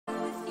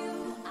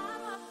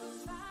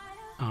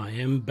I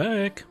am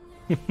back.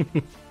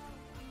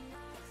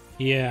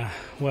 Yeah,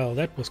 well,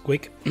 that was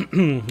quick.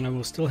 I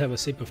will still have a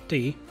sip of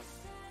tea.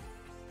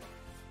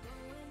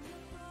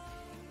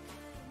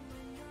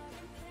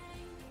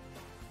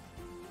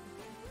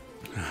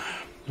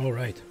 All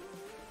right.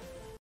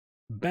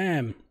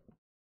 Bam.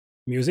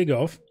 Music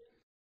off.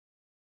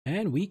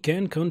 And we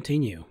can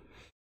continue.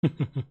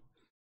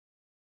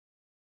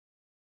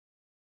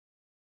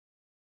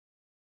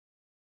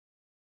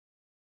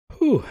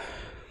 Whew.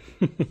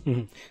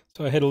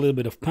 So I had a little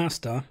bit of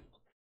pasta.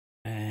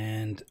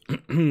 And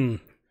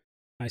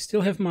I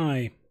still have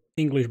my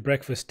English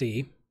breakfast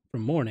tea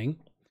from morning.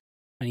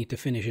 I need to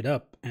finish it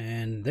up.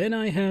 And then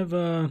I have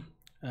the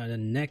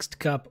next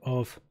cup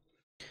of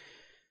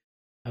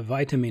a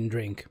vitamin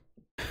drink,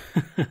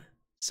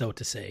 so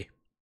to say.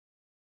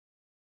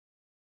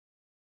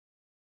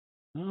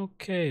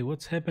 Okay,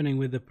 what's happening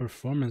with the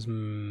performance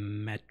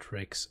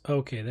metrics?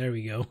 Okay, there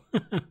we go.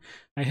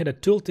 I had a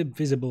tooltip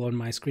visible on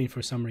my screen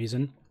for some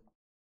reason,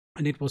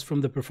 and it was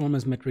from the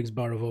performance metrics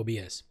bar of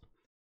OBS.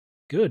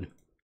 Good.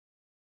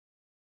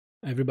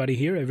 Everybody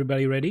here?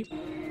 Everybody ready?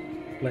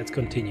 Let's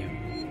continue.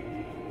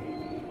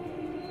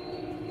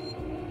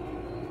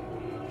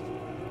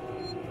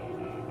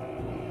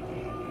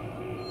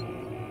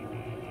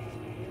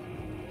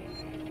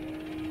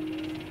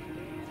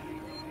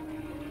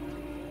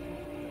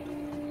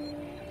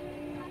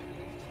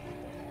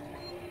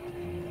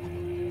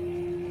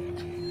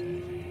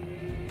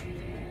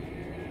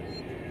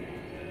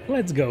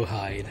 Let's go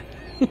hide.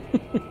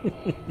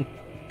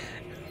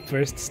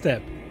 First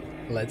step,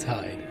 let's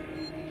hide.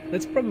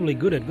 That's probably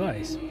good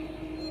advice,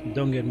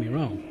 don't get me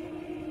wrong.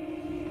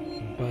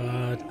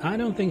 But I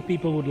don't think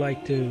people would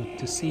like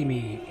to see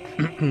me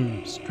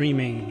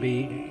streaming,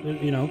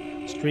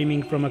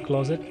 streaming from a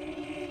closet.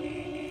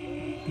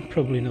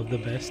 Probably not the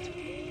best.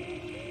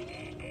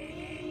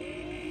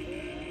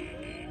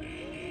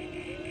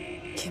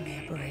 Give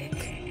me a break.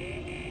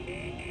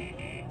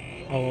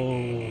 Oh,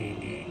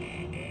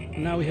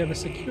 now we have a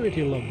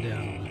security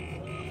lockdown.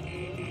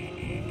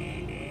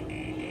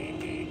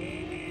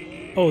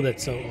 Oh,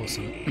 that's so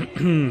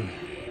awesome.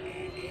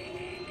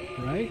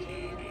 Right?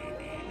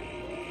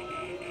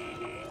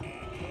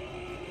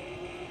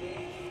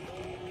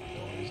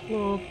 Door is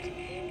locked.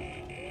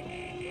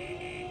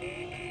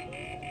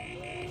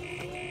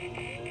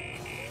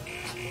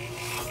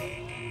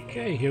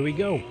 Okay, here we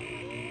go.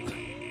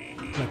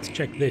 Let's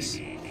check this.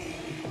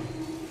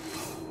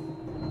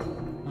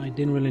 I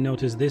didn't really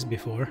notice this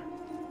before.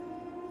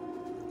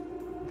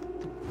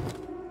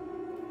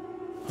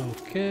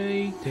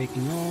 Okay,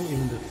 taking all,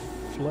 even the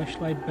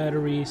flashlight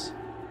batteries.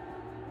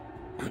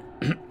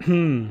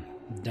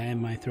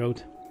 Damn my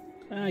throat.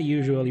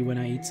 Usually when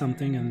I eat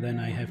something and then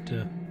I have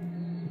to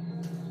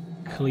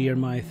clear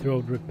my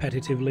throat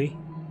repetitively.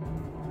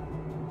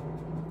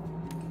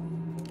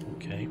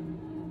 Okay.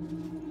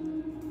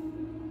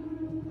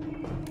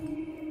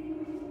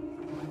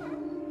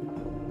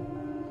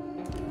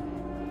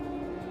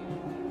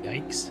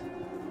 Yikes.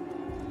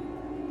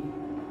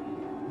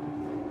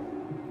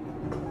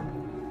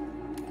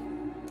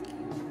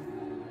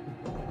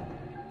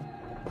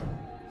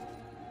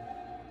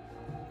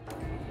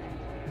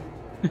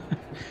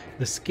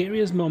 The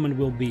scariest moment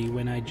will be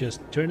when I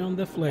just turn on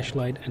the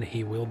flashlight and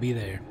he will be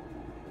there.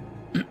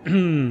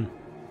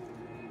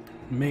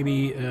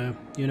 Maybe,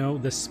 you know,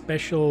 the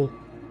special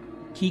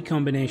key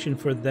combination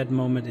for that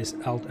moment is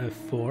Alt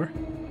F4.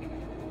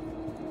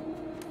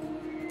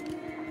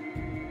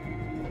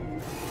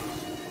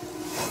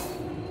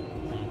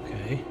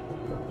 Okay.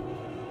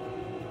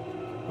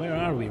 Where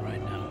are we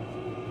right now?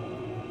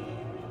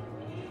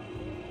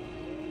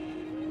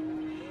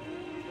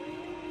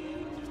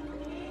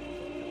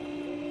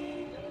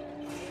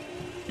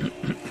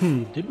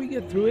 Did we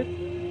get through it?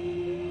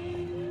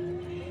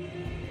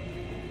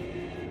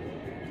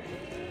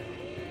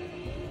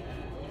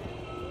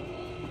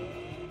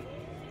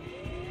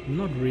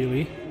 Not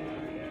really.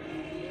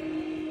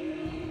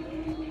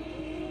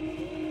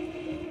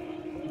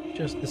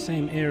 Just the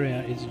same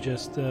area, it's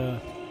just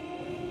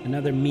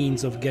another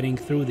means of getting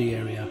through the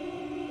area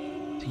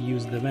to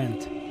use the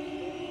vent.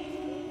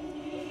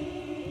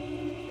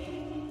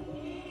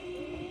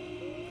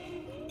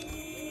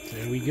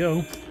 There we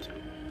go.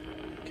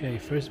 Okay,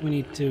 first we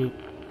need to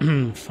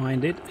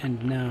find it,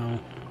 and now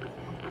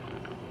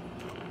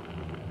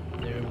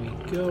there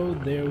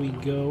we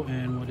go,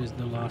 and what is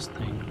the last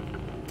thing?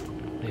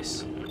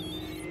 This.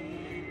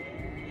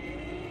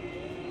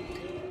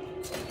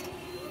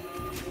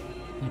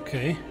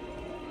 Okay.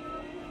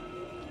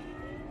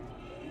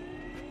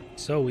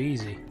 So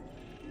easy.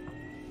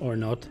 Or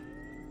not.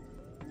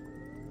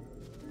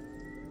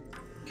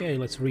 Okay,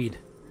 let's read.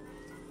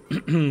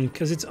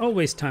 Because it's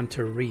always time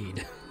to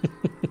read.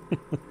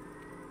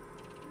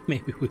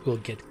 Maybe we will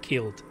get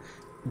killed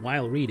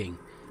while reading.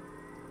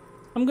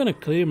 I'm gonna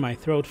clear my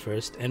throat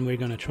first and we're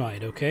gonna try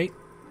it, okay?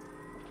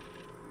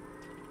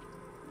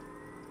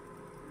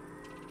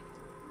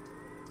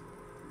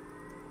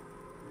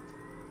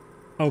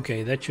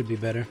 Okay, that should be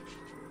better.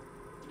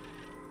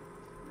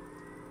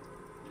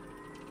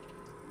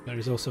 There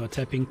is also a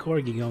tapping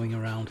corgi going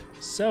around.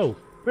 So,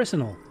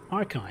 personal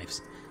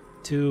archives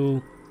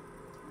to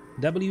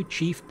W.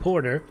 Chief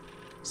Porter,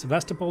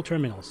 Sevastopol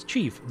Terminals.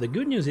 Chief, the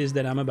good news is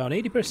that I'm about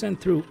 80%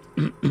 through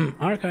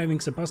archiving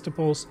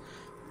Sevastopol's...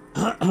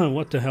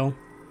 what the hell?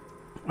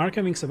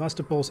 Archiving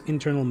Sevastopol's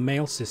internal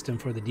mail system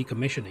for the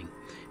decommissioning.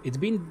 It's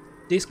been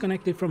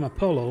disconnected from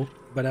Apollo,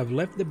 but I've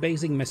left the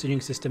basic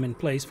messaging system in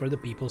place for the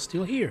people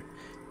still here.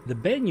 The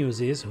bad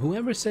news is,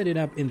 whoever set it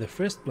up in the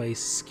first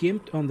place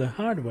skimped on the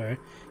hardware,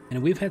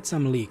 and we've had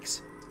some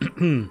leaks.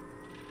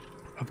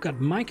 I've got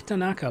Mike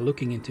Tanaka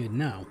looking into it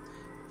now.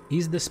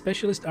 He's the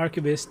specialist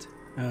archivist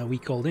we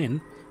called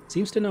in.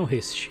 Seems to know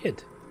his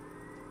shit.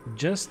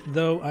 Just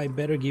though I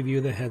better give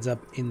you the heads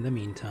up in the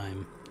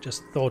meantime.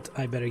 Just thought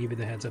I better give you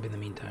the heads up in the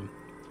meantime.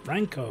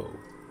 Franco.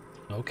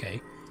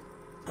 Okay.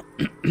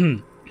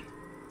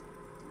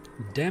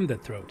 Damn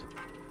that throat.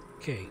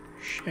 Okay,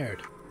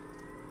 shared.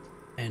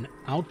 An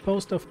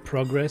outpost of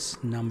progress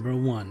number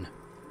 1.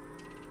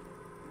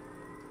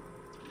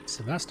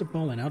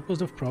 Sevastopol, an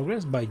outpost of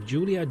progress by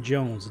Julia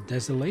Jones.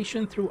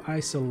 Desolation through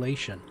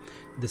isolation.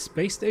 The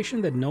space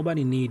station that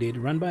nobody needed,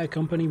 run by a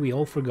company we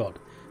all forgot.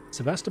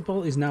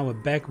 Sevastopol is now a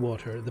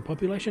backwater. The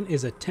population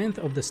is a tenth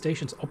of the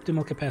station's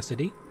optimal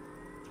capacity.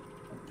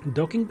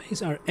 Docking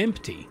bays are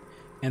empty,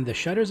 and the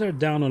shutters are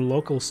down on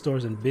local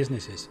stores and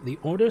businesses. The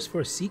orders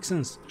for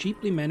Seekson's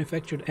cheaply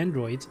manufactured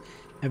androids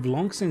have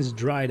long since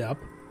dried up.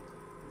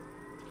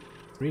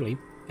 Really?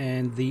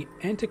 And the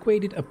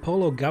antiquated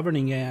Apollo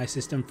governing AI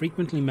system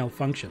frequently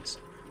malfunctions.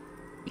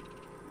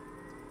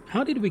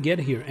 How did we get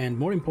here? And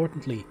more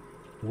importantly,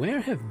 where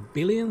have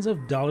billions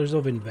of dollars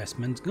of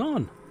investments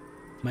gone?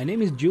 My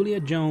name is Julia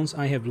Jones.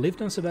 I have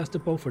lived on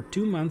Sevastopol for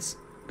 2 months,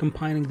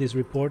 compiling this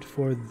report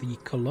for the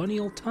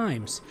Colonial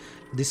Times,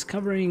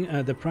 discovering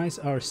the price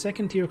our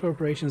second-tier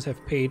corporations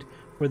have paid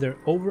for their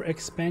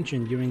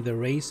overexpansion during the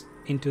race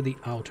into the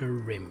Outer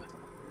Rim.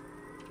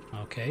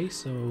 Okay,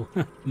 so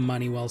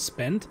money well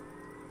spent.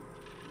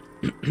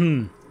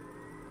 Then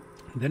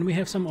we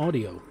have some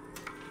audio.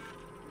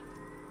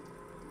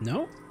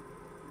 No?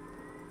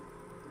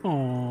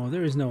 Oh,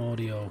 there is no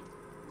audio.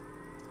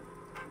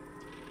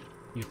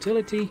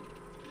 Utility?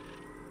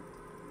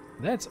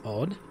 That's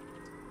odd.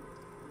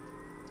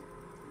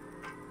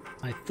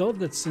 I thought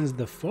that since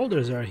the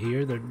folders are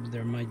here,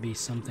 there might be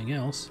something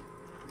else.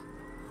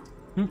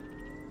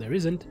 There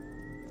isn't.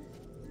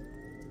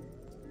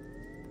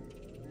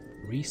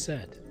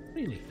 Reset.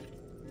 Really?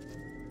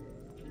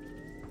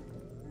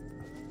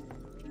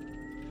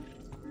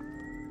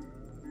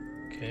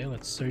 Okay,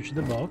 let's search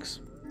the box.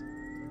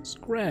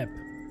 Scrap.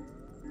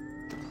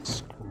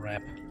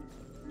 Scrap.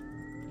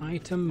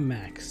 Item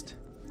maxed.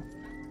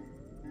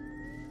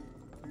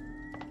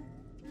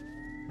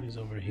 What is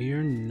over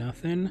here?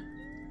 Nothing.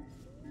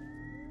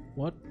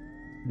 What?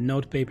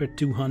 Notepaper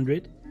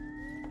 200.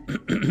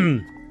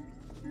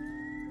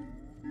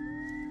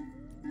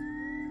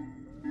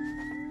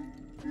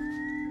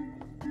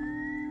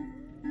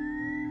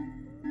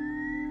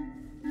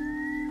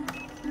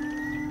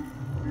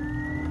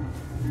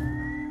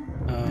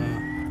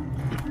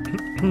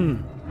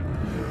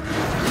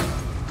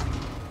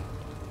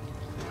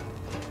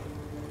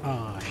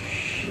 Ah,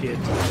 shit.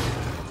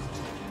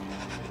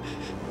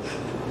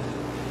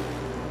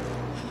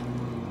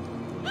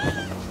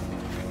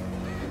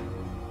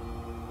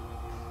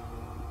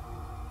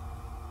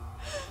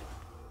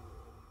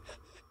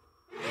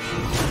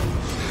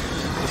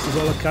 This is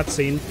all a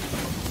cutscene.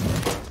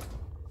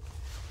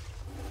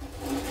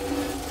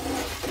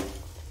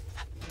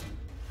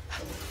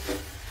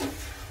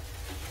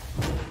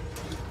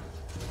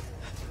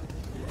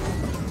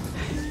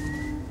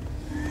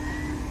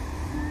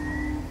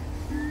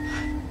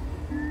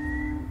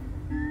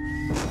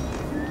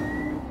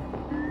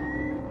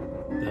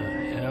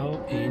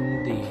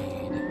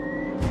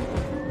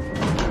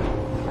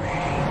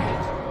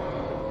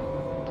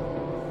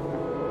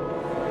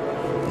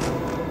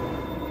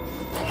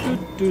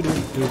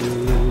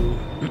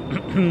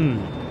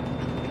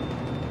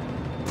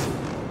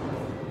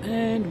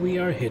 And we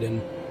are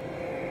hidden.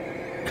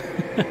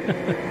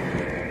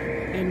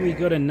 And we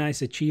got a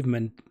nice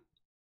achievement.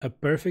 A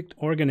perfect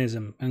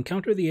organism.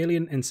 Encounter the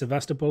alien in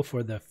Sevastopol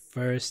for the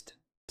first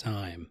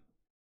time.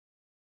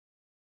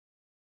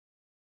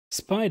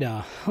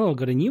 Spider. Oh,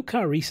 got a new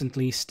car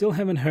recently. Still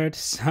haven't heard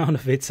sound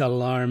of its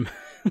alarm.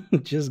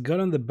 Just got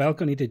on the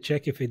balcony to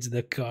check if it's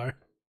the car.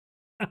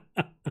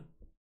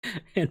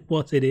 And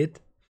was it it?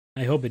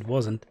 I hope it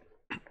wasn't.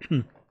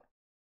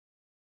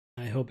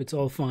 I hope it's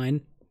all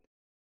fine.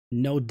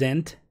 No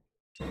dent.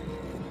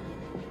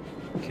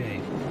 Okay.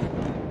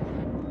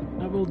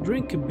 I will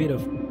drink a bit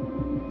of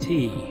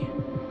tea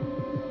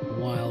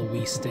while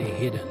we stay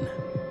hidden.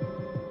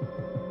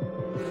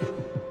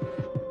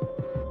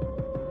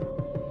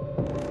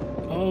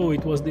 Oh,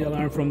 it was the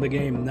alarm from the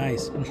game.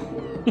 Nice.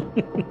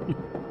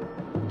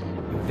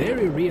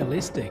 Very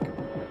realistic.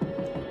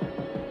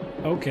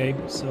 Okay,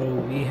 so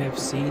we have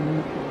seen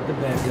the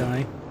bad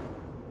guy.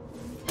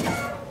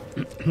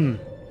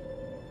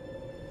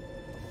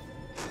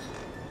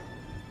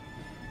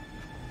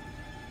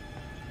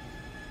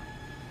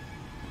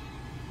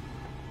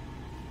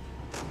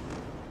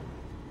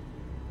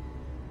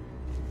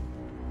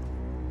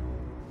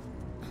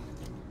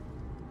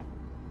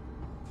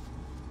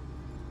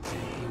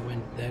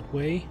 that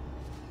way.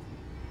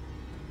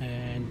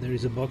 And there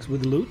is a box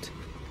with loot,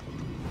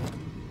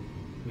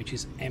 which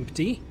is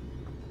empty.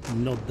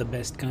 Not the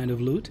best kind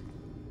of loot.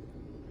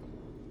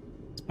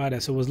 Spider,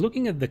 so I was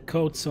looking at the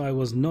code, so I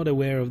was not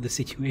aware of the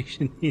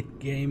situation in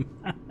game.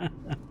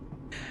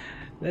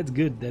 That's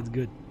good, that's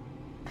good.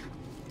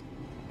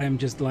 I'm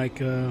just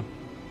like, I'm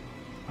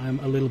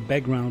a little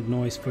background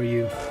noise for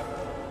you.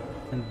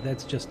 And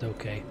that's just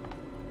okay.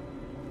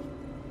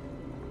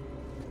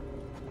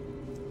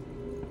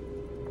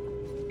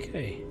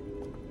 Okay.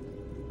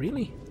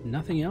 Really?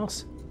 Nothing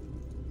else?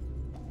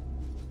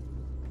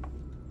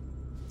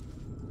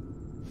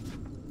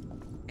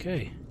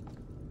 Okay.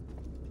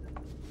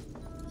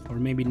 Or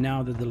maybe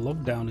now that the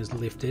lockdown is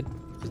lifted,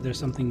 is there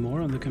something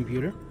more on the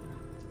computer?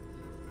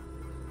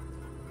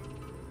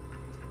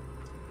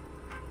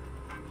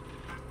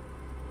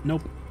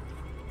 Nope.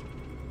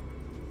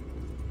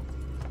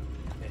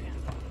 Okay.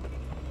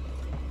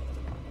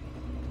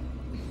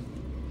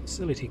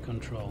 Facility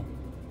control.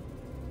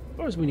 Of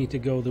course we need to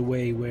go the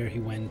way where he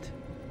went.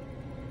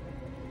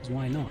 Because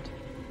why not?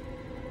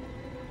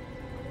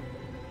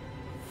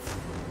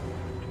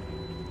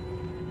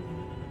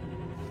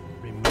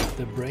 Remove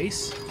the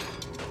brace.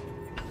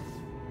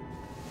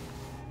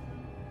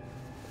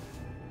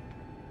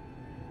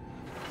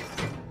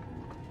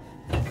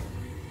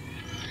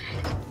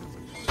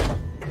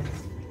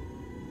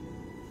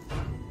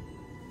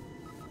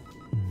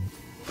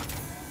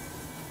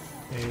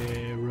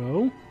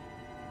 Arrow.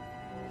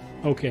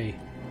 Okay.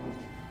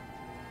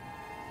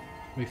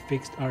 We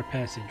fixed our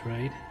passage,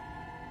 right?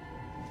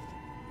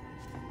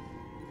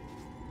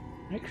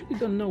 I actually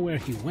don't know where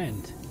he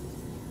went.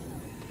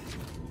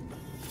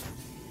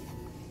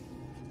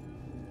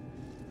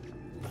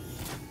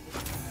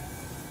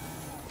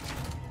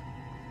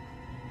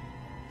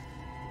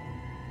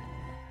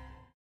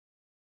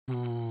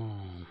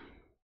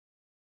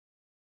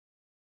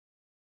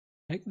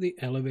 Take the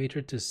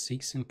elevator to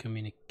 6 and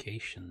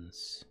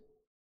communications.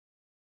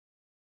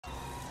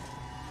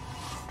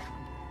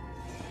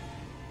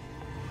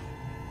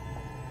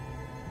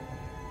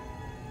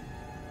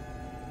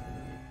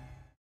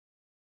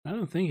 I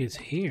don't think it's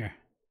here.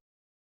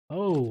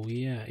 Oh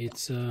yeah,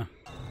 it's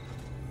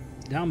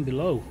down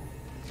below.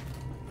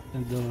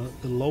 And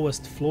the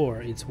lowest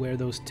floor, it's where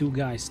those two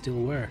guys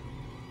still were.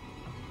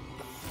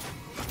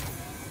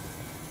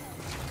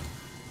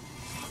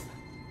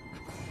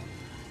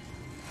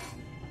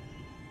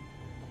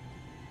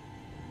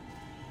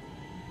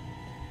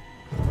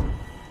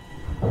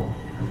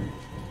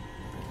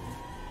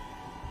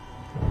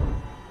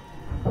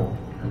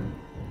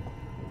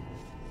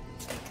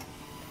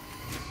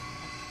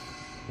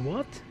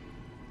 What?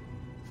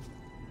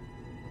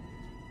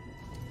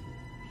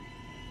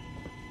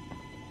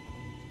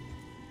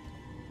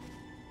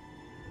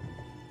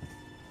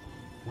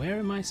 Where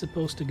am I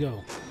supposed to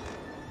go?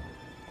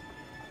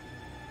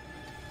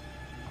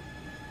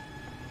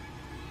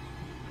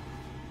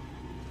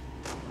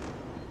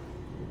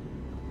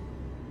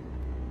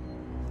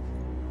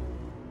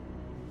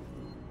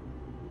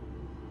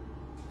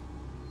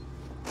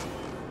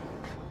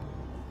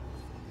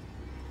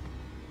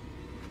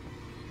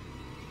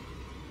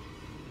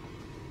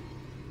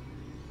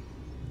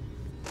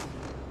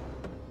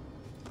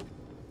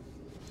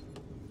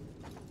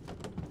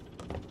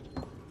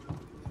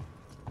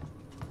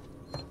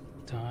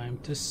 Time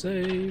to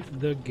save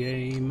the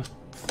game.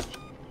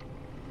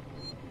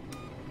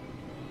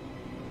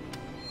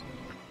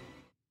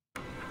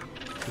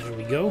 There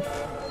we go.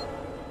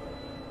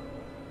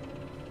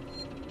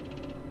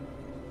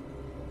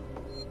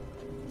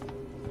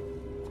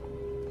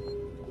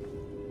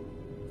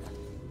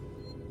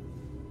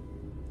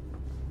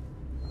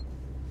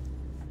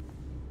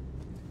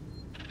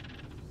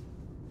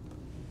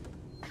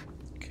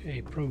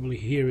 Okay, probably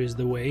here is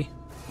the way.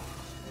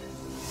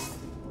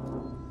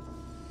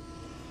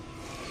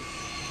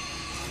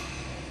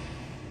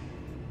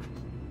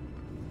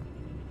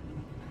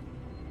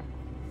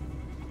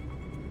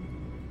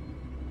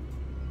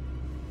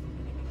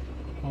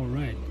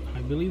 Alright,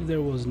 I believe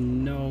there was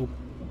no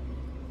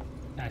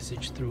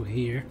passage through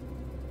here,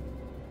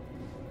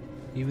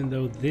 even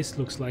though this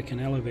looks like an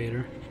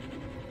elevator,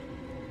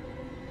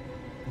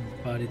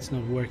 but it's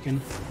not working.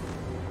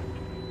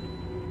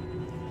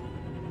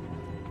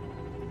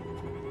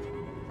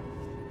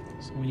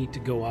 So we need to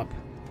go up.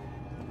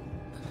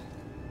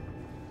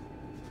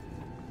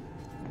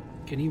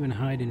 Can even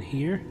hide in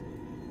here.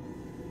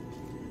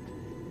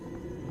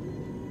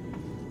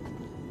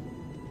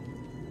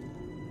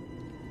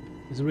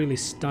 It's really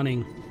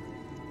stunning.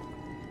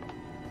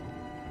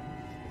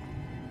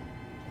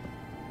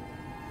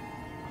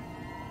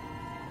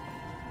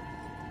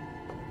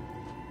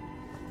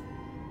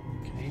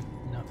 Okay,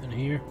 nothing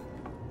here.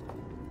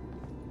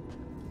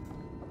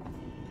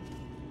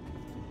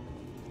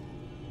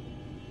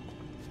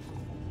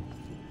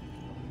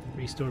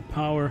 Restore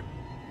power.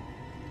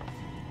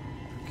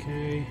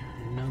 Okay,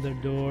 another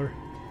door.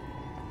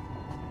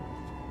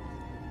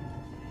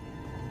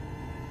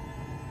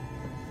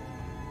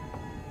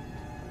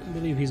 I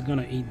believe he's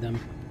gonna eat them.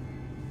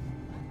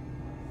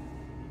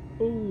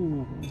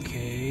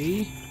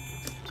 Okay.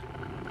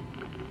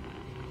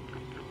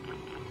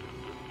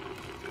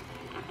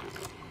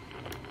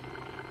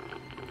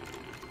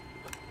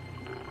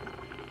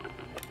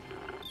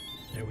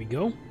 There we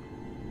go.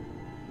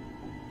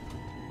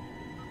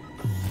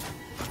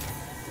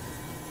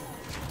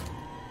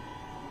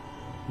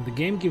 The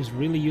game gives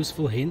really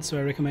useful hints, so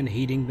I recommend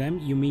heeding them.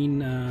 You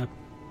mean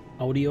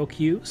audio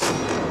cues?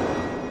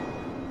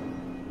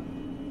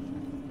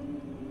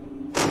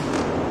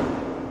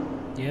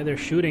 Yeah, they're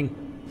shooting.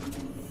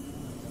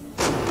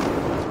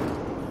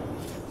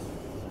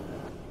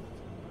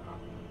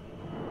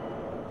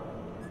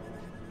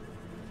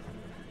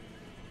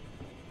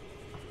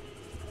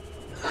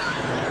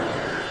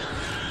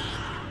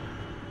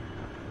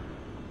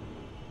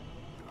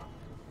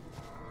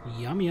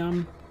 Yum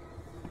yum.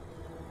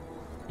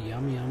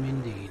 Yum yum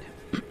indeed.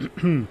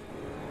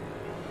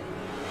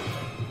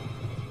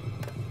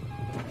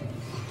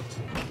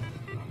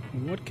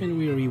 What can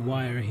we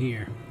rewire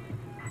here?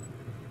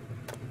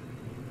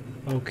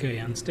 Okay,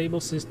 unstable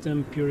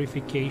system,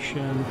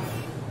 purification,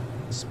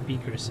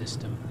 speaker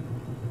system.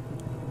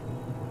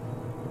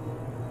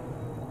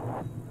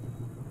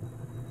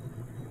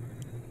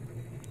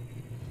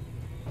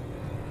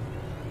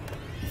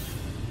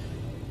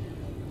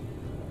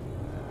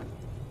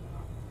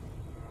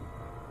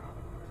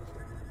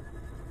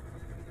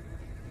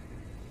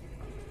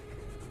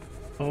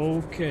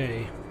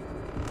 Okay.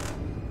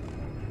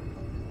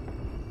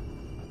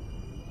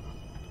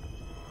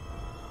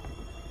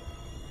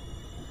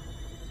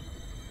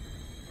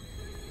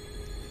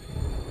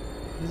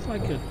 This is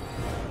like a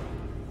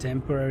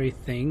temporary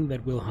thing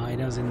that will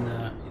hide us in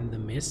the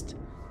mist.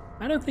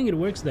 I don't think it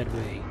works that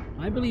way.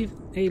 I believe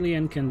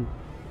Alien can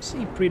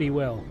see pretty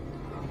well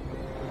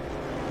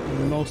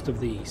in most of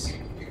these.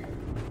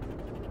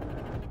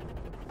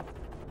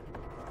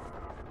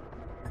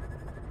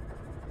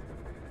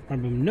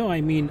 No,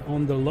 I mean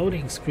on the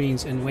loading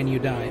screens and when you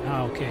die.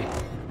 Ah, okay.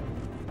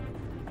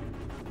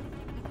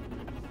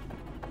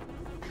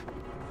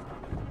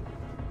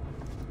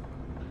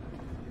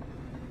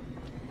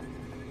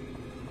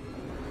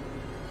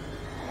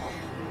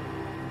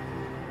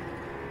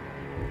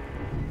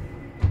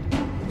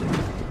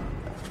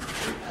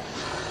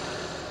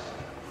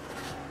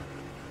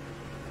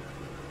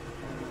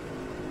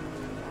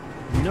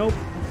 Nope.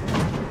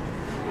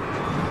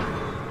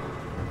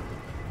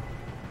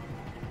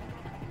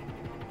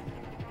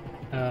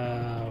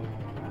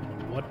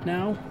 What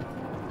now?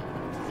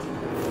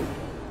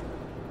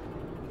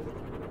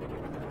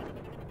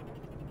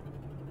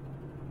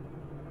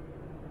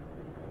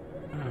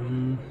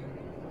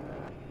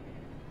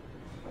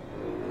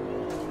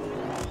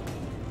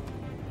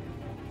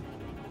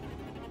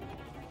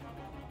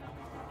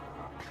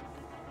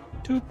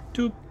 Doop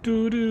doop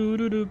doo doo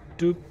doo doop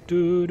doop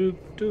doo doop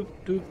doop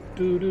doop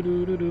doo doo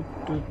doo doo doop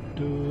doop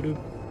doo doop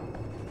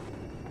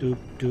doop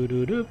doo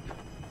doo doop.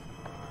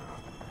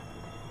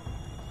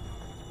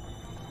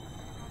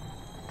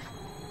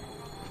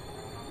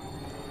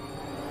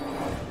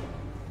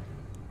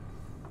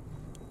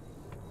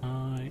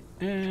 I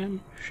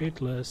am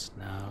shitless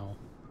now.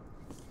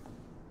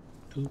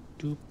 Doop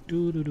doop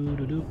doo doo doo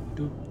doo doop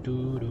doop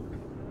doo doop.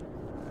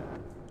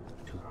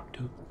 Doop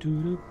doop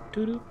doo doop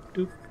doo doop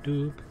doop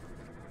doop.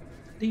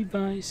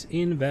 Device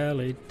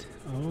invalid.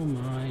 Oh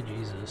my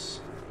Jesus.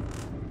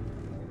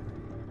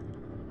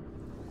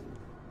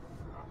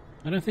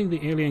 I don't think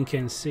the alien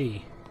can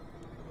see.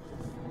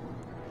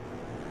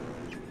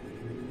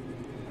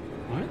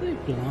 Are they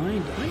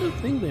blind? I don't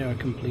think they are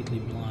completely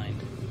blind.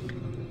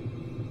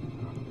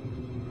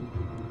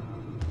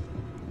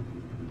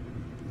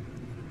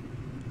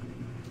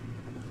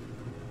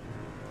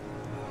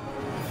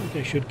 I think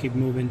I should keep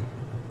moving.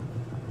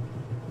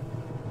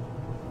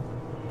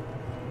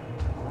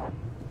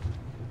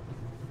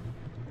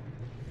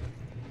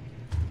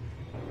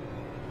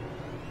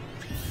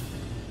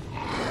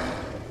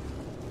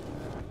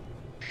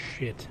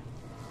 Shit.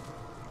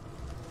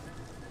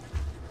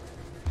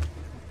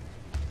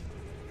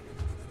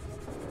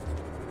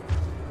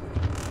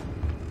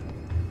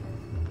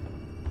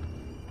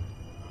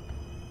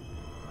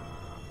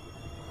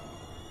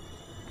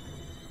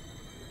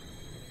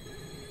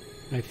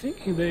 I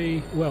think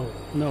they... well,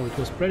 no, it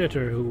was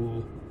Predator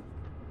who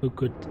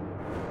could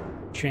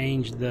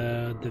change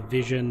the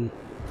vision.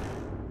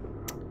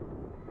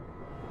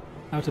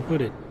 How to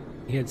put it?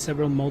 He had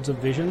several modes of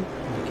vision,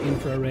 like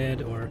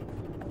infrared or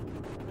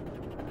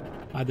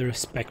either a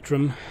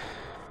spectrum.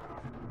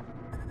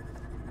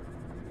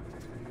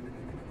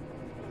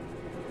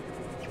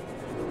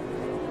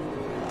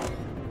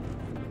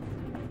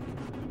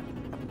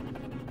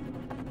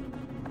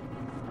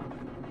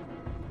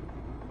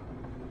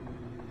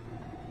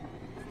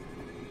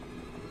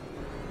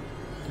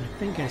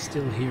 I think I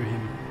still hear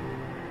him.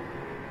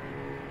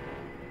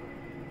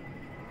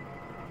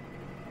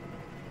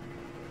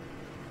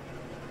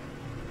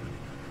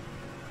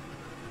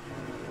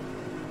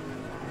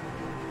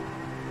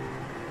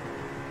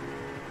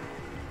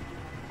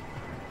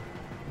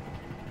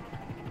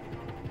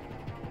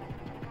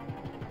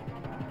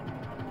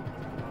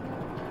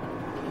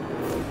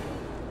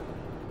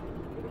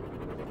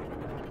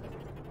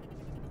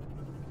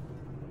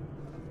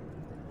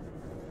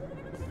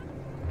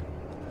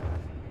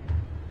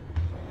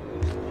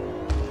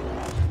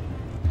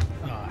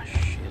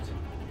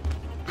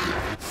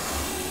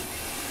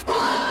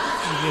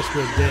 guess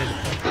we're dead.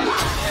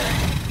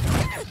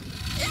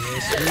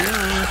 Yes, we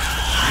are.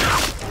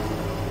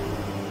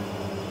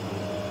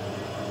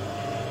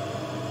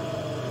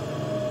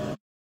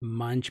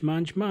 Munch,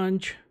 munch,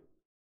 munch.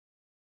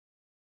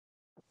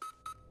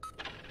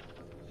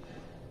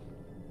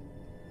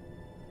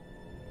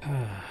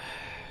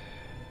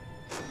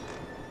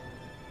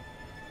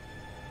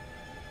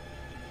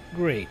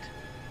 Great.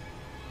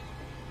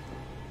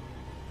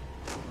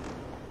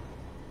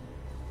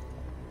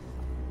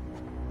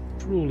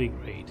 Truly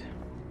great.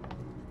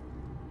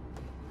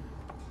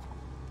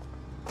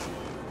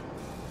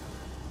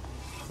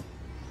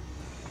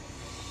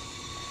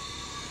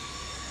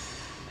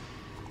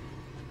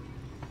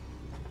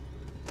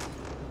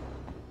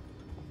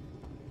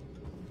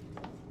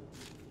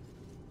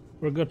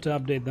 Forgot to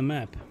update the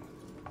map.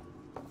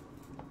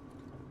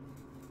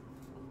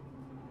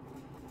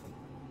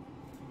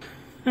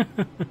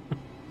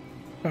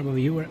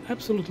 Probably you were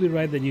absolutely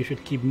right that you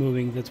should keep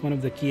moving. That's one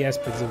of the key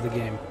aspects of the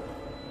game.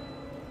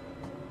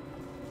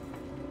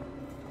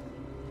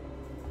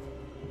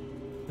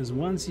 Because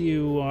once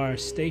you are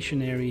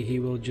stationary, he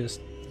will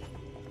just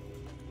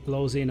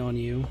close in on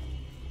you.